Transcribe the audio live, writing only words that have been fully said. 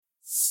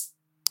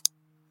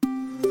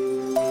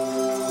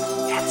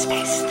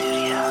Headspace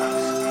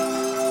Studios.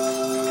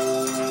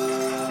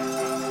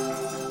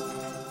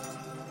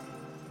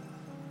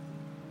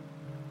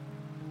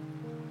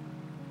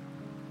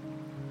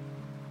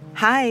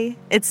 Hi,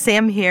 it's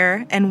Sam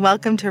here, and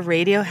welcome to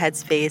Radio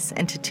Headspace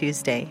and to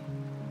Tuesday.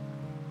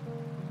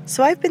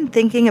 So I've been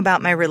thinking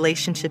about my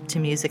relationship to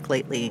music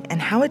lately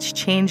and how it's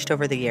changed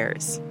over the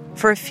years.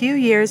 For a few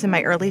years in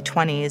my early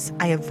 20s,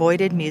 I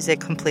avoided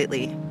music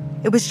completely.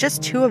 It was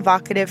just too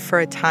evocative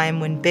for a time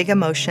when big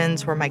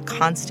emotions were my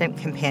constant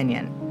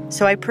companion,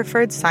 so I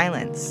preferred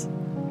silence.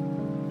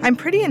 I'm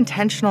pretty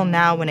intentional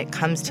now when it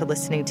comes to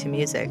listening to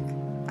music.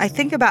 I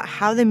think about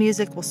how the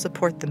music will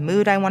support the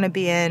mood I want to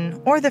be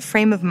in or the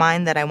frame of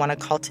mind that I want to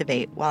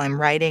cultivate while I'm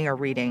writing or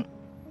reading.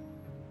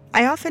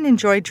 I often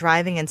enjoy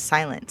driving in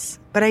silence,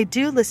 but I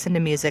do listen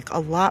to music a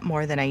lot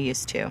more than I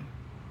used to.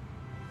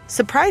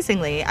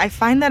 Surprisingly, I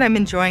find that I'm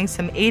enjoying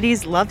some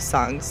 80s love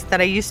songs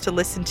that I used to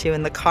listen to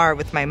in the car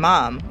with my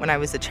mom when I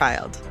was a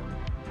child.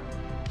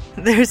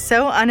 They're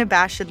so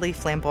unabashedly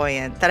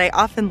flamboyant that I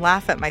often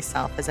laugh at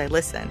myself as I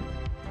listen.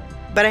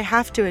 But I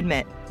have to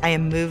admit, I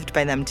am moved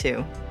by them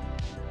too.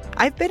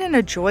 I've been in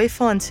a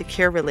joyful and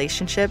secure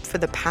relationship for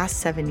the past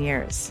 7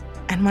 years,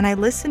 and when I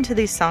listen to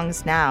these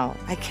songs now,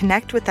 I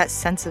connect with that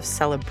sense of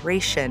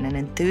celebration and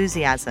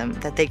enthusiasm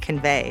that they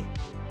convey,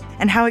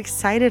 and how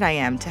excited I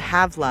am to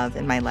have love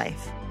in my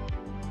life.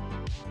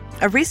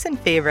 A recent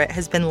favorite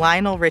has been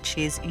Lionel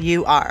Richie's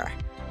You Are,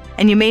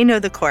 and you may know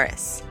the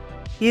chorus.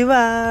 You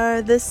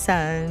are the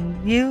sun,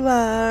 you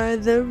are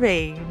the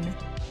rain.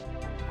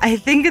 I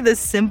think of the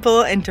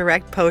simple and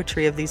direct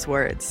poetry of these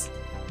words.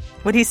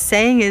 What he's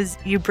saying is,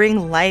 you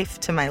bring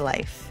life to my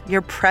life.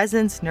 Your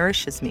presence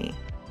nourishes me.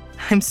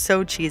 I'm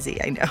so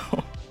cheesy, I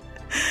know.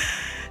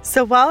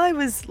 So while I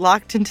was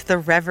locked into the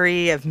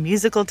reverie of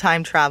musical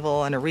time travel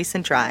on a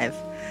recent drive,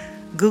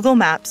 Google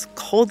Maps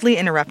coldly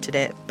interrupted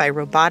it by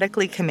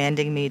robotically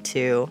commanding me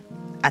to,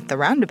 at the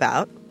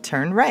roundabout,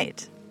 turn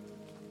right.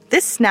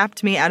 This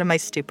snapped me out of my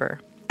stupor,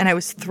 and I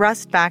was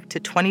thrust back to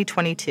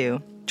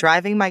 2022,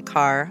 driving my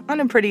car on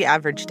a pretty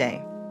average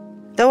day.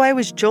 Though I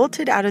was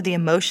jolted out of the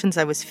emotions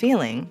I was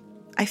feeling,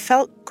 I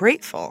felt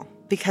grateful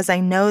because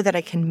I know that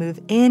I can move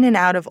in and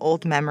out of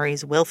old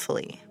memories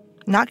willfully,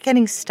 not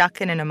getting stuck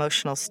in an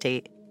emotional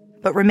state,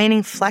 but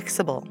remaining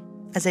flexible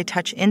as I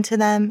touch into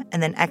them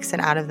and then exit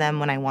out of them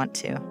when I want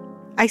to.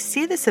 I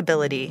see this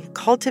ability,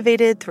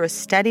 cultivated through a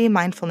steady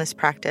mindfulness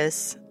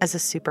practice, as a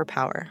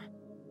superpower.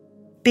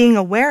 Being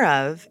aware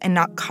of and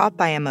not caught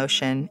by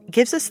emotion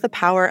gives us the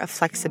power of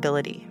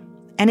flexibility,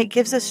 and it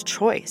gives us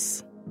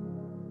choice.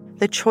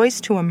 The choice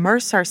to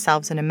immerse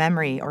ourselves in a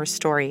memory or a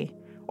story,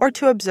 or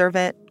to observe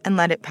it and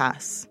let it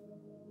pass.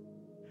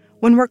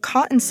 When we're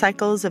caught in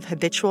cycles of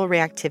habitual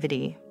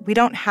reactivity, we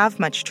don't have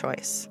much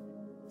choice,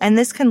 and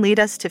this can lead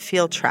us to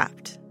feel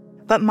trapped.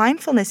 But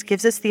mindfulness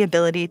gives us the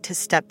ability to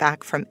step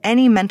back from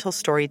any mental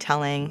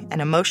storytelling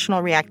and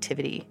emotional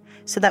reactivity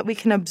so that we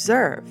can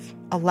observe,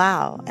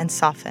 allow, and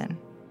soften.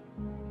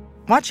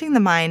 Watching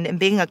the mind and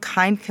being a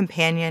kind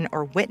companion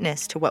or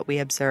witness to what we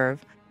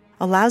observe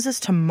allows us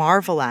to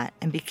marvel at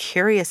and be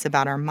curious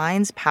about our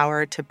mind's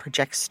power to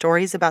project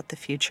stories about the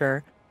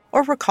future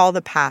or recall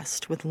the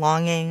past with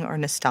longing or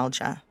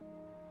nostalgia.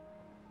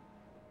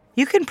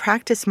 You can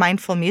practice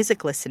mindful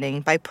music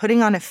listening by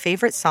putting on a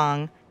favorite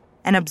song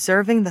and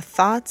observing the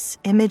thoughts,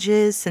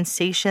 images,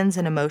 sensations,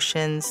 and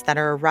emotions that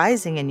are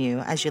arising in you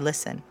as you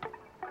listen.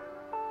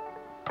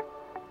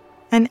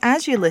 And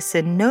as you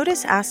listen,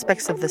 notice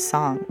aspects of the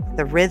song,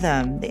 the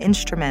rhythm, the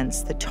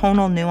instruments, the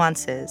tonal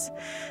nuances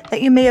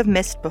that you may have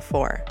missed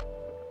before.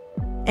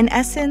 In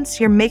essence,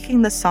 you're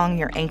making the song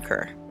your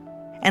anchor.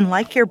 And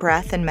like your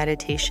breath and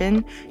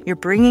meditation, you're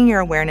bringing your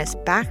awareness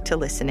back to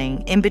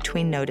listening in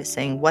between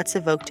noticing what's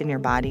evoked in your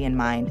body and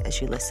mind as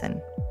you listen.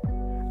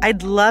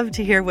 I'd love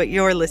to hear what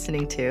you're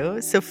listening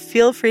to, so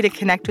feel free to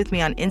connect with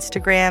me on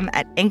Instagram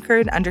at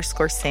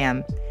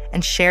anchored_Sam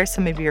and share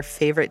some of your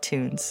favorite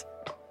tunes.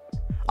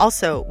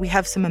 Also, we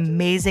have some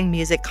amazing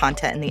music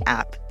content in the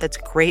app that's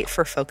great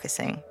for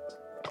focusing.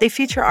 They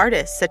feature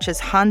artists such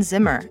as Hans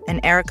Zimmer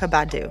and Erykah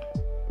Badu.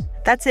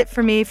 That's it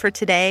for me for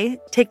today.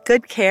 Take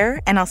good care,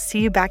 and I'll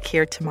see you back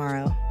here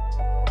tomorrow.